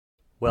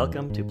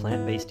Welcome to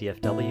Plant-Based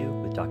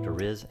DFW with Dr.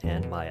 Riz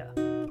and Maya.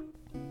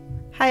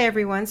 Hi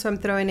everyone, so I'm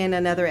throwing in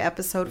another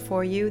episode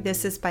for you.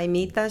 This is by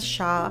Meeta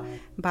Shah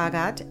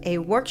Bhagat, a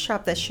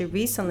workshop that she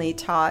recently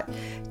taught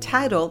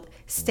titled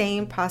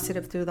Staying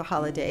Positive Through the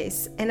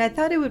Holidays. And I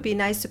thought it would be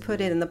nice to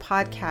put it in the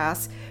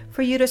podcast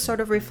for you to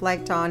sort of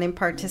reflect on and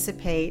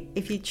participate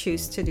if you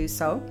choose to do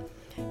so.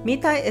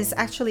 Meeta is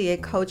actually a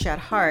coach at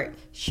heart.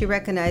 She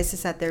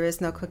recognizes that there is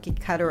no cookie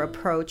cutter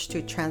approach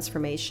to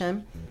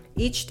transformation.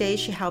 Each day,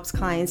 she helps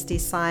clients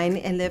design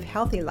and live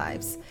healthy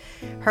lives.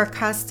 Her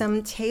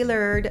custom,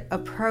 tailored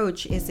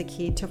approach is the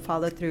key to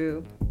follow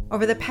through.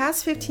 Over the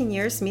past 15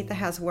 years, Meeta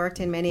has worked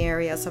in many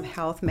areas of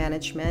health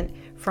management,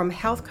 from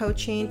health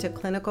coaching to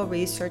clinical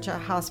research at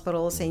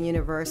hospitals and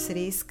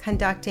universities,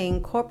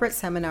 conducting corporate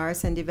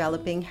seminars and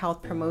developing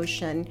health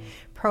promotion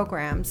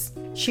programs.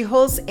 She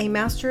holds a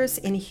master's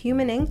in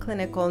human and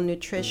clinical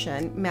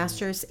nutrition,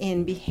 master's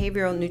in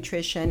behavioral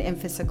nutrition and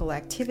physical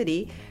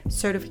activity,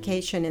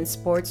 certification in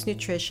sports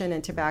nutrition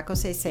and tobacco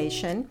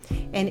cessation,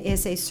 and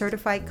is a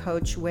certified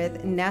coach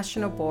with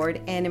National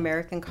Board and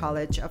American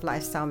College of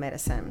Lifestyle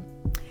Medicine.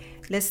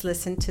 Let's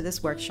listen to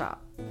this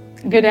workshop.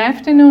 Good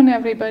afternoon,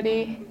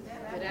 everybody.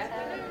 Good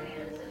afternoon.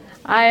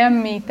 I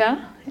am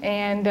Meeta,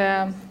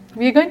 and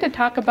we're going to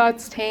talk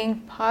about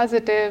staying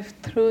positive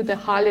through the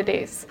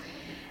holidays.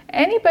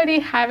 Anybody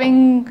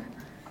having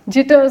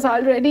jitters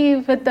already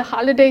with the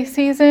holiday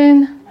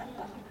season?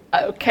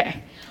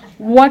 Okay.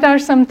 What are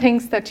some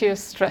things that you're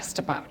stressed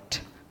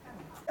about?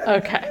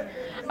 Okay.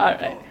 All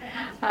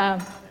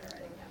right.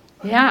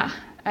 Yeah,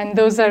 and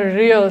those are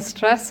real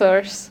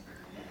stressors.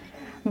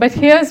 But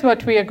here's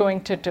what we are going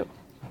to do.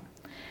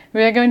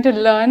 We are going to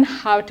learn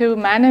how to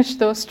manage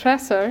those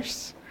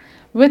stressors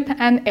with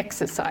an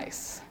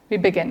exercise we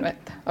begin with,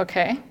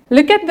 okay?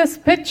 Look at this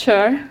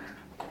picture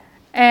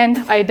and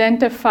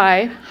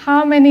identify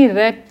how many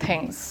red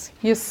things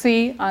you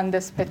see on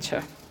this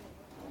picture.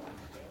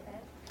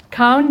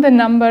 Count the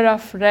number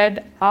of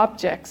red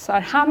objects, or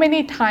how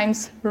many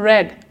times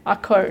red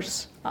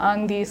occurs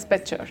on these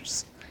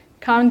pictures.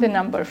 Count the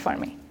number for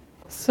me.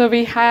 So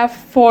we have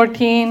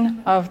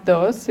 14 of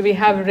those. We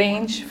have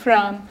range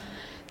from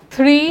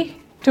 3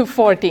 to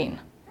 14.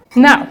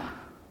 Now,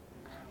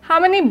 how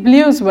many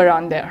blues were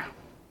on there?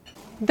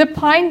 The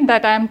point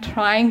that I'm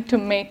trying to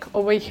make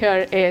over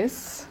here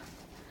is,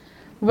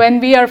 when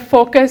we are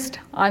focused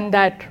on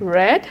that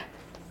red,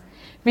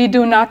 we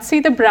do not see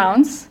the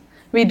browns,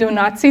 we do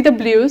not see the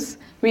blues,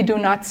 we do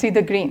not see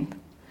the green.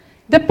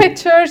 The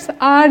pictures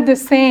are the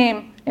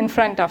same in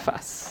front of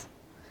us.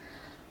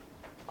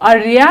 Our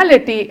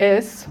reality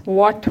is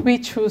what we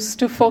choose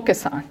to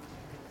focus on,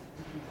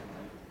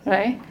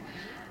 right?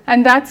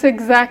 And that's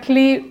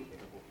exactly,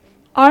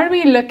 are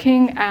we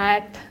looking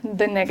at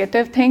the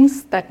negative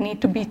things that need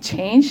to be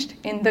changed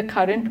in the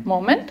current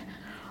moment?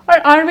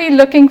 Or are we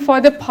looking for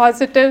the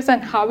positives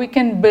and how we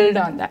can build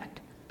on that?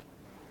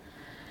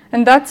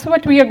 And that's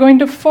what we are going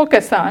to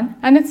focus on.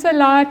 And it's a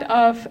lot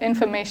of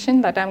information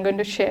that I'm going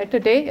to share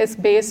today is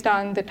based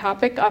on the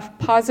topic of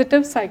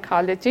positive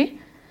psychology.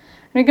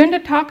 We're going to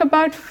talk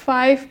about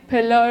 5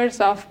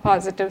 pillars of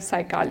positive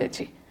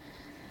psychology.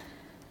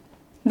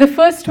 The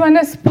first one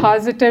is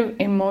positive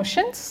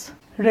emotions,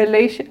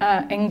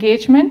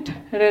 engagement,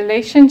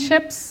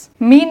 relationships,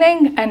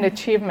 meaning, and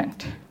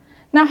achievement.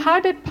 Now, how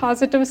did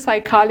positive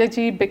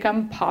psychology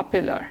become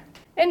popular?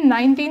 In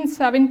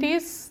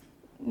 1970s,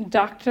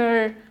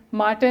 Dr.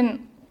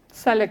 Martin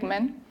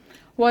Seligman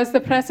was the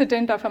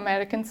president of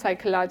American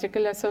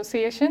Psychological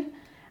Association,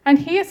 and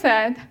he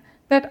said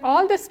that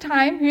all this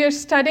time we are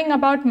studying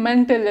about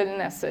mental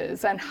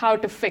illnesses and how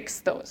to fix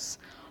those.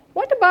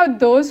 What about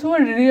those who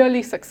are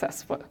really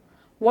successful?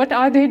 What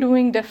are they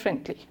doing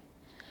differently?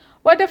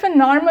 What if a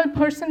normal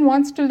person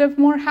wants to live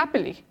more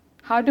happily?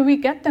 How do we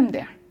get them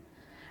there?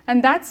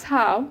 And that's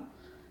how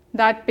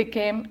that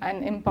became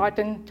an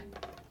important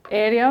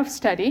area of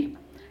study.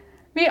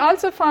 We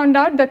also found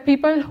out that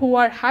people who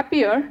are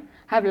happier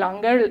have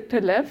longer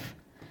to live.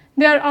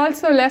 They are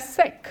also less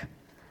sick.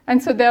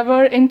 And so there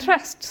were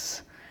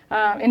interest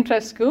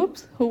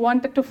groups who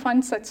wanted to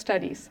fund such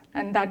studies.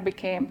 And that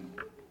became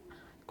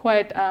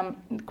quite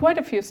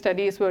a few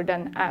studies were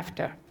done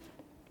after.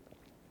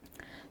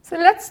 So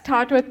let's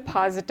start with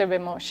positive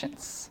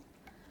emotions.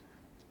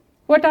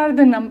 What are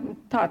the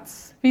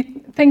thoughts? We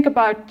think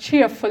about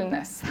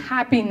cheerfulness,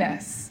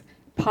 happiness,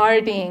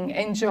 partying,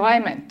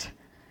 enjoyment.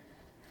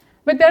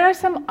 But there are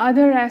some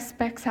other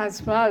aspects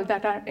as well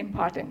that are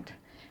important.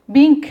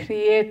 Being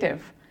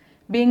creative,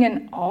 being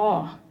in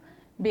awe,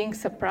 being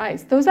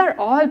surprised. Those are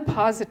all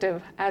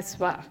positive as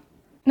well.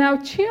 Now,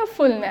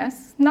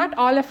 cheerfulness, not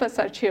all of us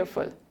are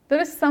cheerful.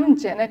 There is some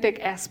genetic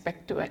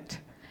aspect to it.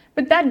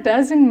 But that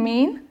doesn't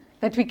mean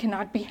that we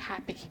cannot be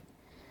happy,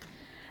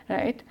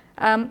 right?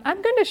 I'm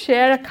going to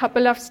share a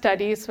couple of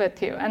studies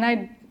with you,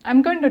 and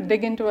I'm going to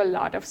dig into a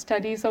lot of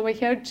studies over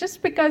here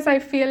just because I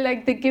feel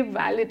like they give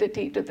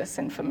validity to this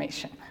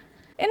information.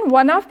 In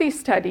one of these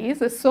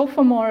studies, a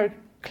sophomore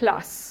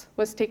class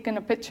was taken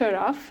a picture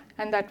of,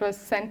 and that was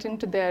sent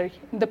into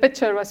the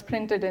picture was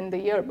printed in the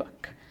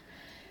yearbook.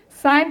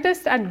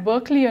 Scientists at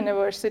Berkeley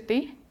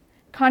University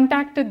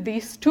contacted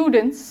these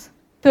students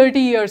 30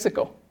 years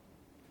ago.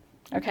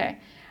 Okay?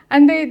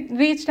 And they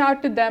reached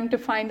out to them to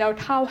find out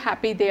how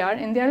happy they are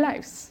in their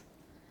lives.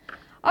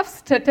 Of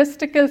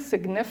statistical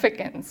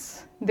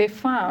significance, they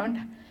found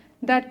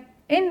that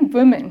in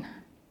women,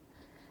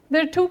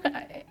 there are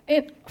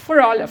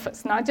for all of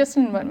us, not just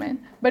in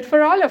women, but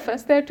for all of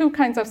us, there are two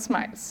kinds of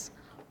smiles.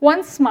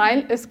 One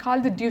smile is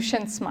called the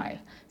Duchenne smile,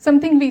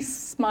 something we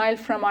smile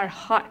from our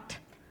heart.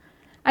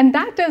 And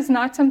that is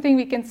not something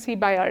we can see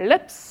by our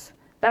lips.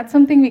 That's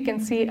something we can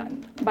see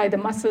by the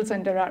muscles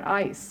under our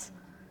eyes.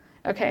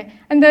 Okay?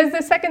 And there's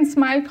the second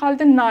smile called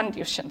the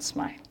non-Duchenne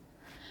smile,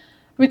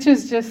 which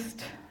is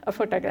just a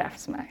photograph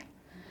smile.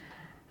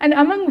 And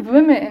among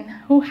women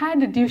who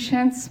had a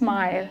Duchenne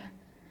smile,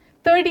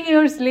 30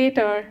 years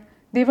later,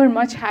 they were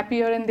much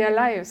happier in their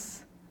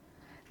lives.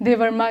 They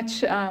were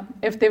much,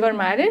 if they were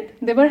married,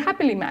 they were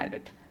happily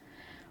married.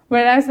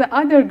 Whereas the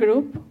other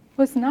group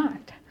was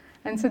not.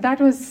 And so that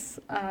was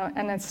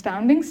an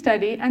astounding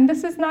study. And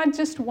this is not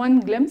just one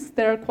glimpse.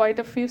 There are quite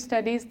a few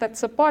studies that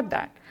support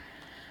that.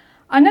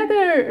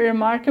 Another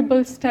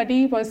remarkable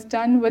study was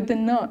done with the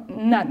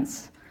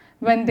nuns.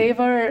 When they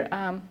were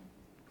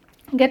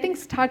getting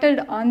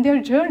started on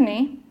their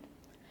journey,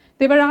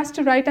 they were asked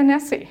to write an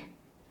essay.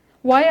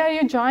 Why are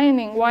you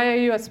joining? Why are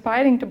you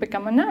aspiring to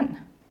become a nun?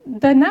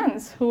 The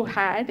nuns who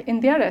had in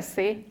their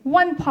essay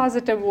one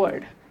positive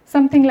word,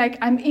 something like,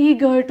 I'm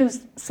eager to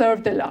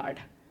serve the Lord,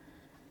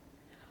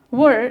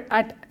 were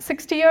at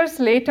 60 years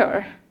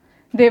later,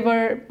 they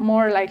were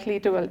more likely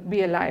to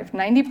be alive.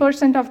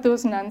 90% of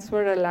those nuns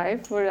were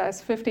alive,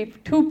 whereas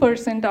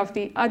 52% of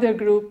the other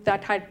group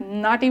that had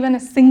not even a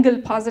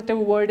single positive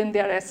word in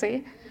their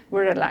essay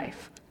were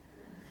alive.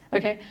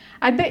 Okay?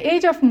 At the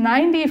age of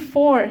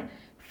 94,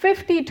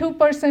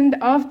 52%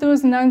 of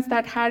those nuns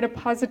that had a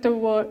positive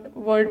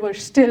word were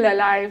still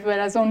alive,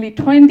 whereas only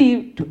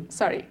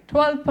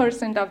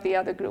 12% of the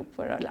other group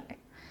were alive.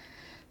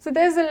 So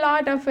there's a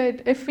lot of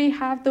it. If we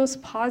have those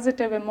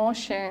positive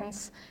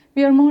emotions,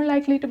 we are more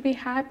likely to be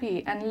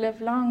happy and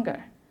live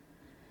longer.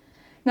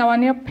 Now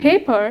on your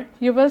paper,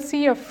 you will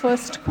see your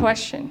first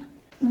question.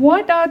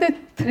 What are the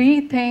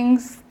 3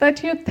 things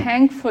that you're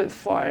thankful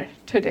for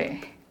today?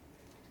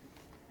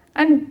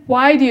 And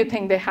why do you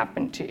think they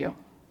happened to you?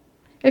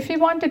 If you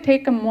want to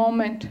take a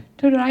moment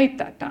to write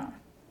that down.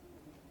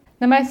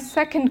 Now my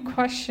second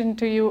question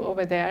to you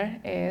over there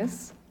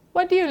is,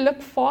 what do you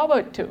look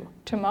forward to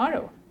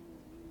tomorrow?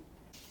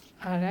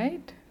 All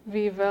right,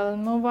 we will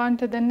move on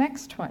to the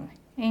next one,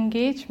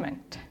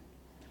 engagement.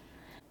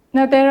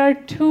 Now there are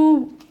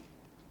 2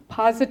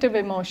 positive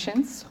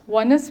emotions.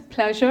 One is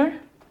pleasure,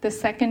 the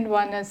second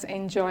one is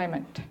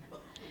enjoyment.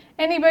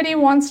 Anybody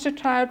wants to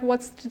try out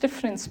what's the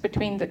difference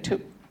between the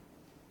 2?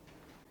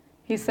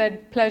 He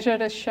said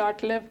pleasure is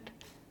short-lived,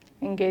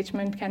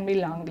 engagement can be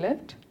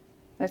long-lived.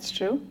 That's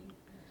true.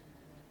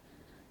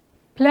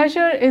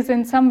 Pleasure is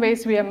in some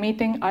ways we are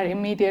meeting our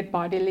immediate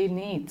bodily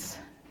needs.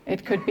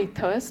 It could be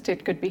thirst,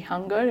 it could be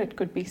hunger, it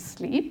could be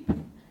sleep.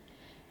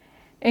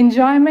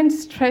 Enjoyment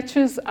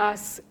stretches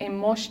us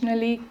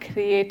emotionally,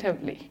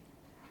 creatively.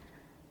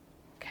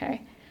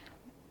 Okay?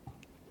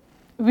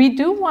 We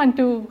do want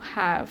to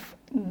have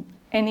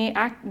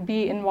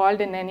be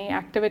involved in any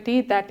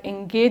activity that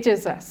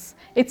engages us.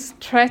 It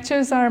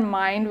stretches our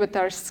mind with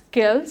our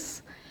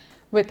skills,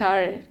 with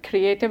our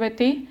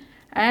creativity,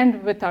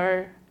 and with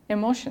our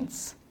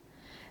emotions.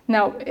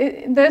 Now,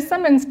 there's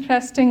some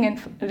interesting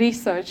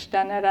research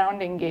done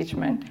around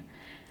engagement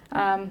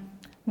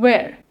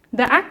where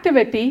the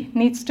activity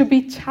needs to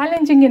be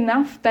challenging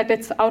enough that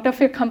it's out of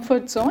your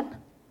comfort zone.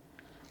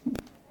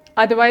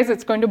 Otherwise,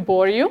 it's going to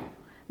bore you.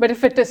 But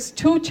if it is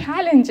too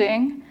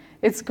challenging,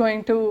 it's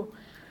going to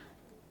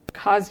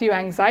cause you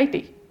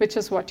anxiety, which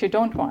is what you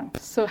don't want.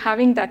 So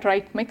having that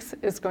right mix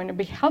is going to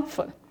be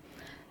helpful.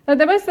 Now,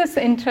 there was this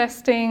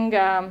interesting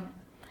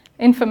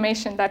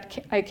information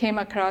that I came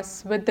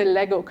across with the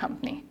Lego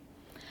company.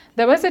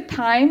 There was a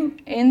time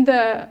in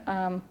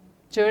the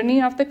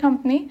journey of the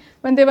company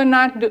when they were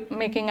not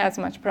making as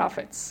much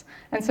profits.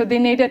 And so they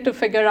needed to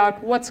figure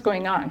out what's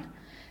going on.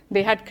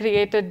 They had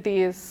created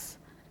these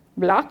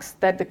blocks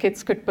that the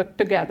kids could put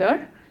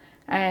together,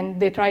 and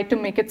they tried to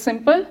make it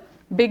simple,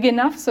 big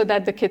enough so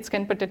that the kids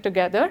can put it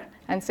together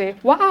and say,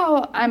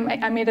 wow,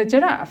 I made a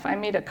giraffe, I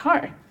made a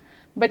car.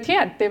 But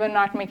yet, they were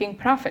not making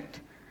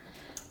profit.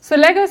 So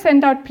Lego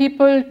sent out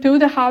people to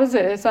the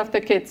houses of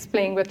the kids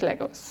playing with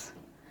Legos.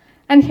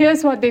 And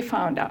here's what they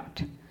found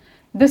out.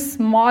 The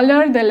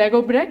smaller the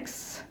Lego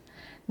bricks,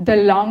 the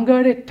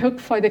longer it took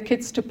for the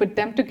kids to put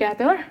them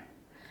together,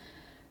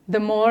 the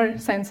more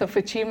sense of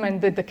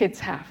achievement that the kids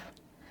have.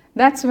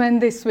 That's when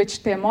they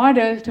switched their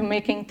model to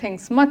making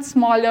things much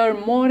smaller,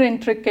 more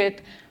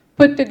intricate,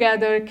 put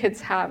together. Kids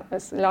have a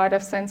lot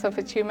of sense of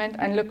achievement,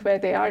 and look where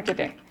they are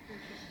today.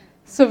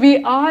 So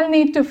we all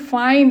need to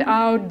find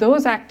out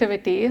those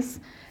activities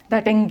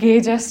that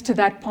engage us to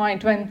that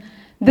point when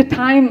the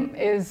time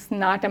is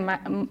not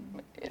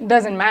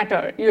doesn't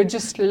matter. You're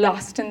just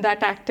lost in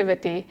that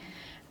activity.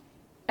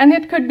 And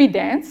it could be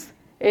dance.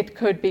 It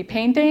could be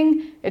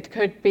painting, it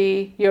could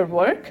be your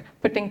work,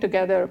 putting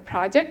together a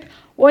project,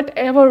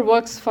 whatever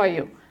works for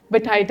you,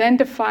 but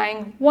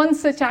identifying one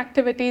such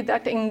activity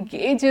that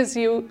engages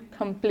you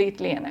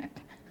completely in it.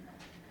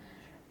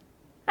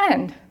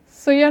 And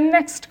so your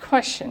next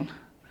question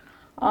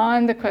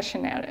on the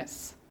questionnaire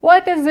is,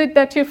 what is it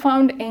that you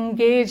found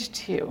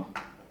engaged you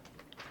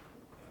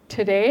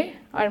today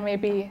or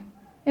maybe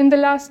in the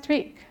last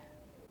week?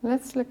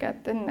 Let's look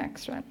at the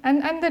next one.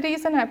 And the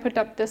reason I put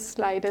up this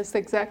slide is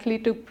exactly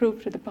to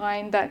prove to the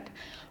point that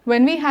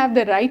when we have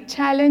the right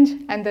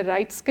challenge and the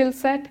right skill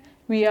set,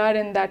 we are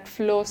in that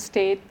flow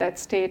state, that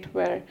state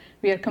where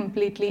we are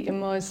completely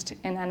immersed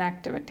in an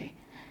activity.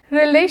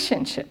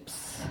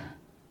 Relationships.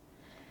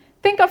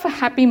 Think of a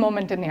happy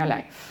moment in your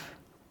life.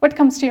 What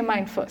comes to your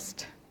mind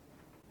first?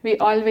 We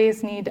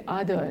always need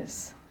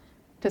others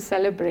to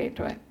celebrate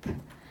with.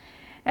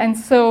 And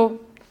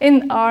so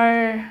in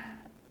our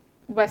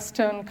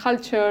Western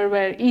culture,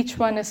 where each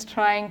one is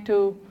trying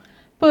to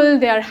pull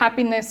their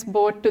happiness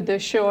boat to the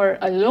shore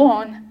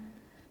alone,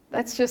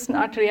 that's just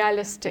not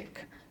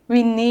realistic.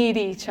 We need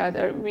each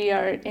other. We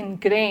are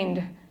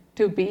ingrained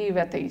to be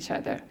with each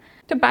other.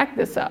 To back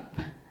this up,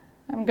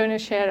 I'm going to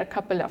share a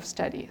couple of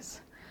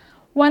studies.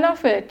 One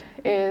of it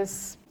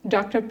is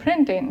Dr.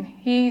 Printin.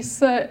 He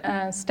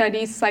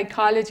studies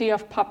psychology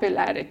of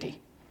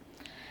popularity.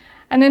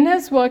 And in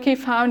his work, he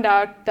found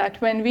out that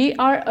when we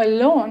are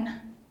alone,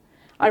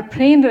 our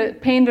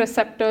pain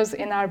receptors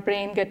in our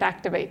brain get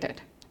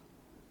activated.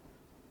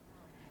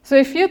 So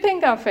if you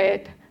think of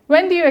it,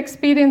 when do you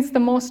experience the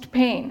most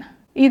pain?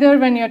 Either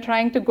when you're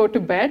trying to go to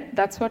bed,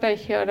 that's what I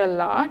hear a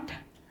lot,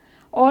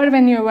 or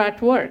when you're at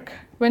work,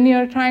 when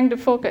you're trying to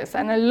focus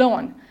and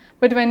alone.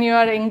 But when you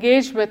are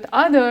engaged with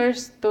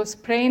others, those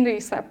pain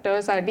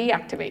receptors are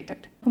deactivated.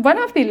 One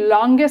of the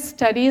longest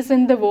studies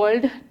in the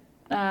world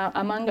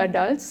among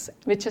adults,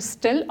 which is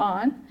still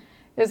on,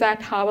 is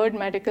at Harvard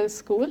Medical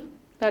School.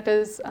 That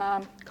is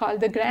called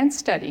the Grant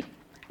Study.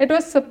 It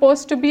was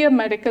supposed to be a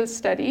medical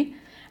study,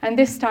 and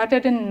they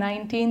started in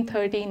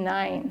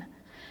 1939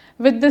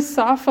 with the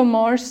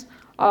sophomores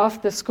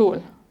of the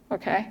school,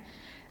 okay?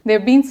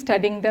 They've been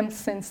studying them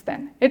since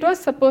then. It was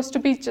supposed to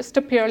be just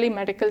a purely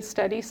medical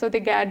study, so they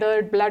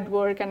gathered blood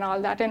work and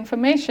all that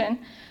information,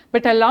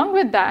 but along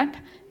with that,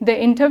 they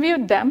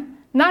interviewed them,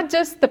 not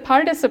just the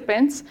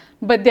participants,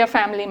 but their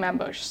family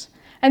members.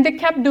 And they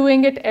kept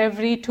doing it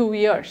every 2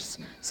 years.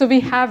 So we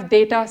have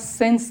data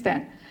since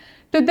then.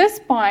 To this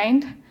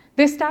point,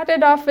 they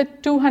started off with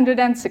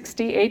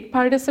 268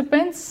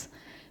 participants.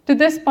 To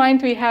this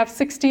point, we have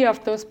 60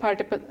 of those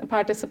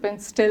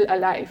participants still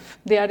alive.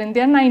 They are in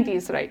their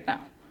 90s right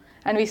now.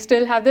 And we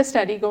still have the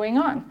study going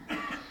on.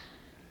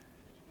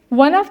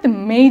 One of the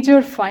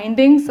major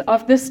findings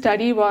of this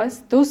study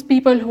was those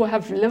people who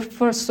have lived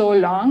for so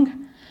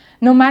long,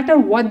 no matter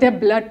what their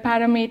blood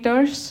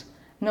parameters,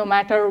 no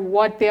matter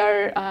what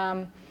their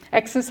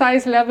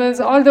exercise levels,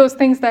 all those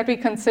things that we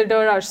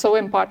consider are so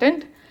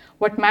important,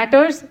 what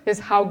matters is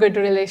how good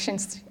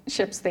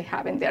relationships they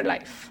have in their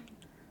life.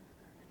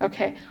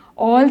 Okay,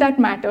 all that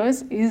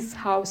matters is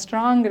how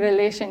strong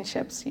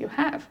relationships you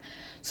have.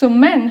 So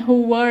men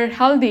who were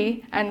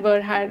healthy and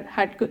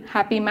had good,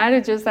 happy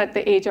marriages at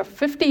the age of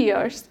 50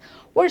 years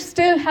were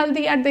still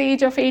healthy at the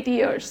age of 80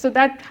 years. So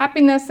that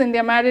happiness in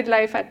their married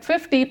life at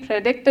 50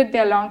 predicted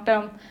their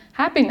long-term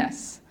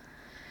happiness.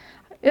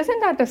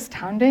 Isn't that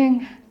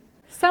astounding?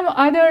 Some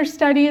other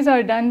studies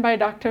are done by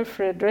Dr.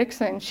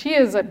 Fredrickson. She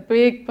is a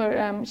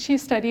she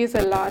studies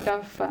a lot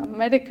of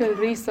medical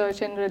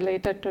research and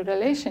related to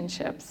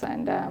relationships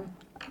and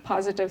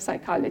positive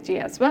psychology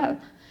as well.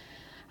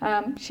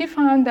 She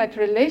found that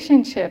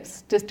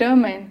relationships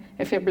determine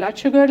if your blood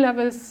sugar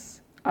levels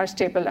are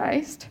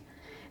stabilized,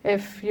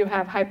 if you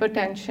have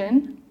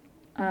hypertension,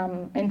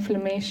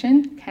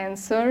 inflammation,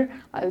 cancer,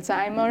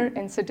 Alzheimer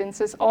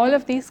incidences. All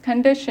of these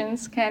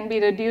conditions can be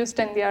reduced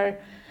in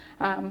their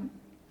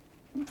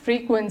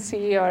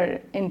frequency or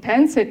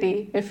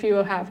intensity if you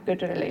have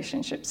good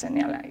relationships in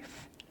your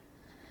life.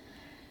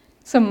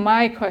 So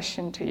my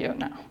question to you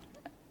now,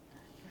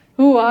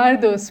 who are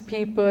those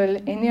people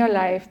in your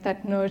life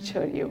that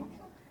nurture you,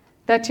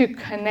 that you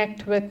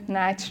connect with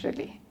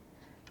naturally,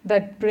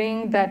 that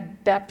bring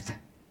that depth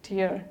to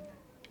your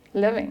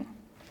living?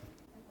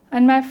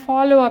 And my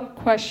follow-up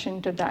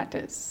question to that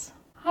is,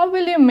 how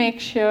will you make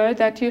sure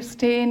that you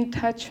stay in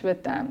touch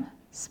with them,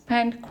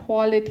 spend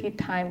quality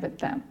time with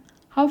them?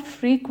 How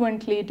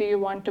frequently do you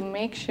want to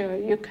make sure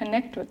you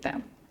connect with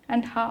them,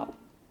 and how?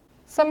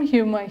 Some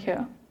humor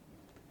here.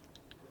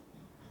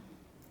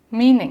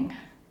 Meaning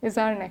is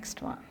our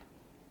next one.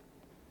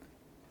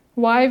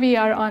 Why we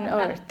are on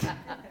earth.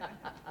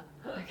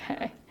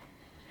 Okay.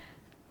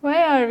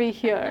 Why are we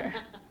here?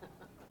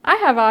 I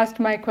have asked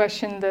my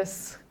question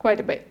this quite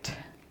a bit.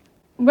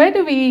 Where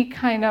do we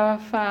find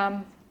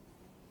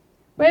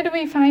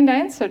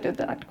answer to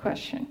that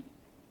question?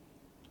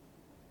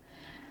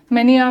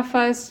 Many of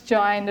us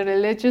join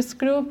religious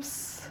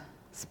groups,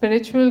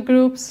 spiritual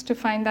groups to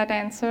find that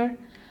answer.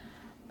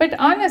 But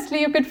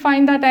honestly, you could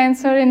find that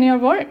answer in your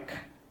work.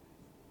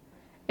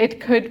 It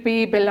could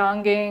be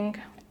belonging,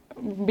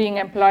 being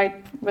employed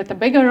with a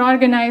bigger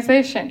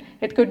organization.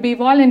 It could be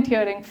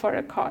volunteering for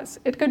a cause.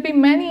 It could be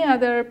many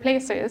other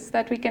places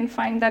that we can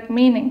find that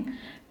meaning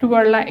to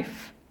our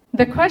life.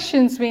 The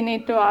questions we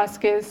need to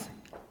ask is,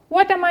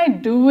 what am I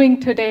doing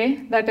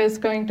today that is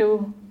going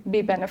to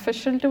be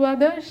beneficial to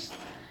others?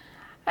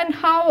 And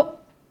how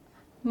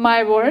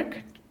my work,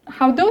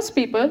 how those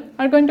people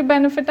are going to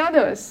benefit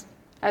others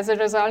as a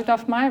result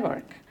of my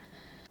work.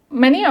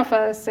 Many of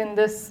us in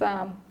this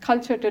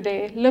culture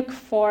today look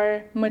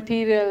for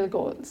material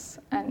goals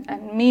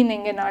and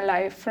meaning in our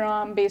life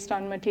based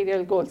on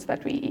material goals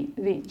that we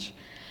reach.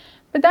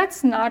 But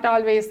that's not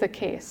always the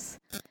case.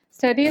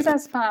 Studies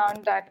has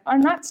found that, or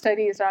not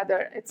studies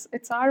rather,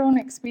 it's our own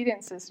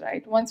experiences,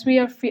 right? Once we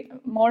are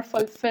more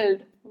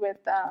fulfilled with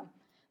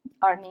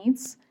our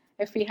needs,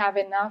 if we have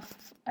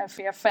enough, if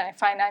we are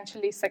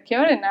financially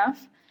secure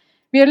enough,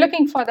 we are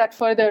looking for that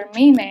further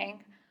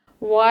meaning.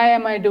 Why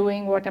am I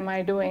doing what am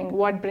I doing?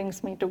 What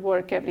brings me to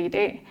work every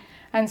day?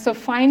 And so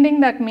finding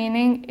that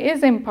meaning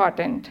is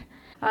important.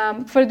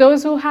 For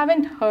those who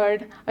haven't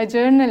heard, a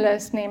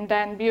journalist named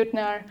Dan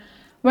Buettner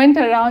went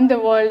around the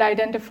world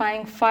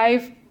identifying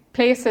 5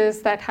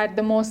 places that had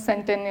the most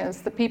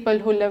centennials, the people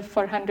who lived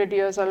for 100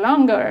 years or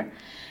longer.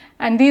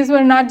 And these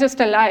were not just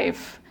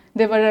alive.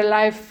 They were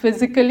alive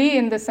physically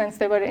in the sense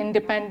they were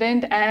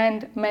independent,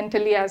 and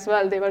mentally as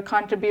well. They were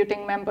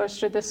contributing members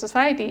to the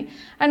society.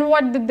 And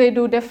what did they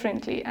do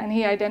differently? And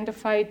he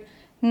identified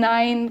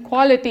 9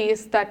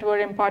 qualities that were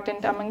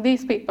important among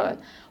these people,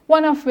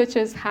 one of which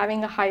is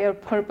having a higher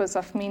purpose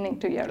of meaning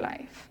to your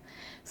life.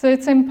 So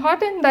it's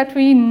important that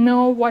we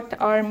know what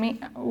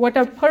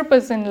our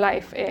purpose in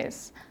life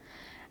is.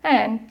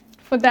 And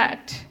for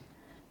that,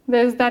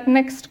 there's that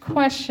next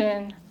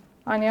question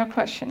on your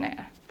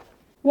questionnaire.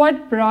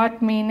 What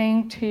brought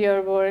meaning to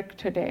your work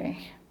today?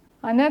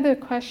 Another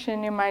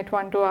question you might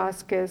want to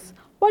ask is,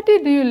 what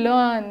did you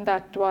learn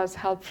that was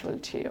helpful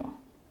to you?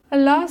 The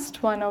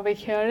last one over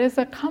here is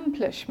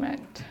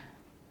accomplishment.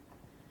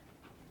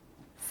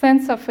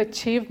 Sense of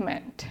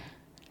achievement.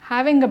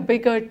 Having a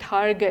bigger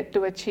target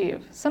to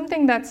achieve,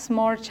 something that's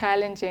more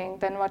challenging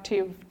than what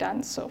you've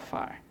done so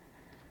far.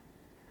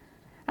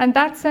 And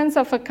that sense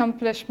of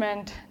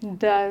accomplishment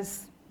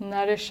does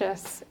nourish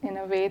us in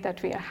a way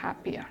that we are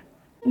happier.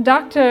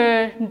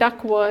 Dr.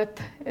 Duckworth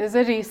is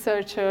a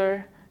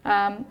researcher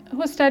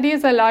who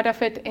studies a lot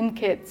of it in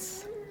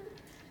kids.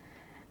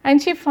 And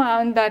she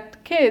found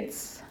that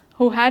kids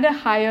who had a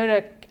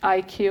higher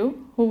IQ,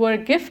 who were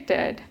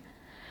gifted,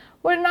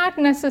 were not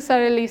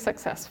necessarily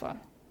successful.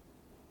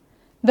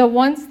 The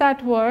ones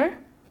that were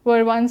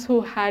ones who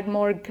had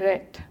more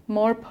grit,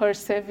 more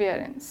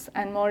perseverance,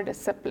 and more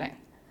discipline.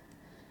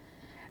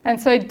 And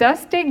so it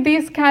does take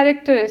these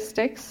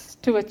characteristics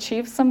to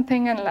achieve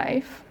something in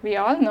life. We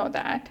all know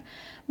that.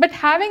 But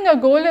having a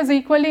goal is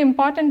equally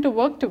important to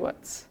work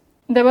towards.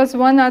 There was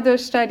one other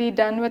study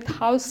done with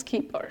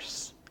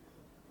housekeepers.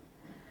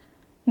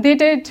 They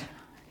did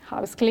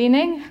house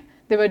cleaning.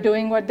 They were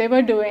doing what they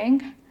were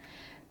doing.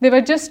 They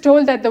were just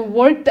told that the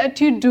work that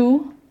you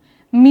do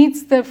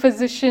meets the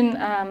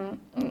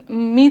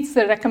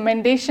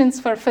recommendations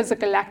for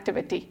physical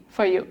activity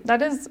for you.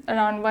 That is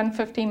around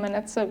 150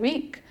 minutes a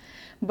week.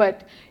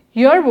 But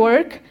your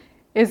work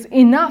is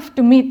enough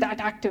to meet that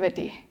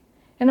activity.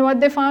 You know what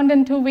they found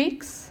in 2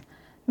 weeks?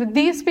 That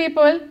these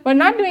people were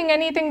not doing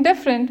anything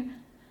different,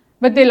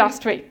 but they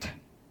lost weight.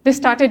 They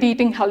started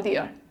eating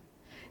healthier.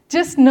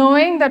 Just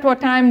knowing that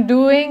what I'm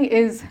doing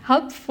is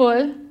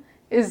helpful,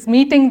 is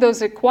meeting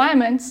those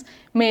requirements,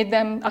 made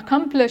them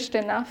accomplished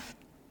enough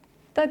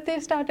that they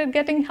started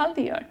getting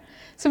healthier.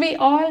 So we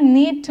all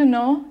need to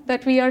know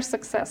that we are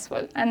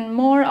successful. And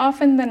more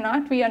often than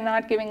not, we are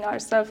not giving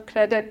ourselves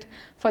credit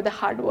for the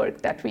hard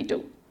work that we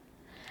do.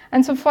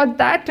 And so for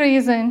that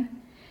reason,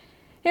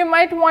 you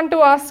might want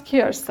to ask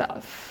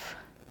yourself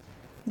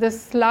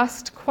this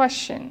last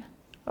question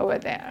over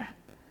there.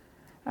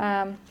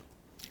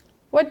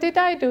 What did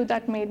I do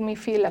that made me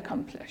feel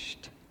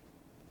accomplished?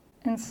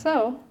 And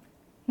so,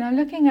 now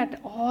looking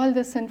at all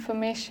this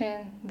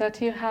information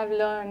that you have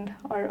learned,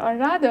 or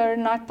rather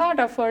not thought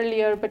of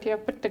earlier, but you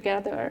have put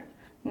together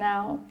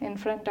now in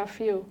front of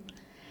you,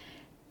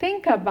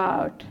 think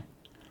about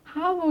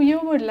how you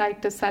would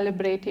like to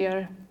celebrate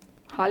your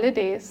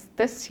holidays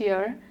this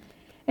year,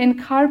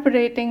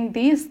 incorporating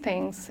these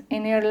things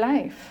in your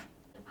life.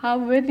 How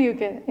will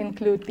you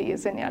include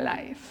these in your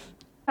life?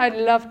 I'd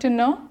love to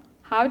know,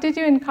 how did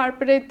you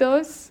incorporate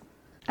those?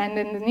 And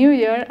in the new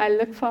year, I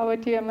look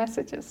forward to your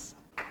messages.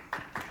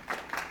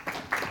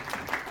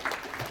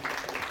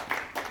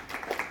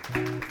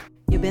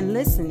 You've been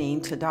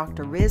listening to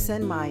Dr. Riz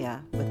and Maya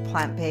with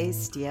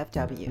Plant-Based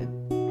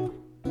DFW.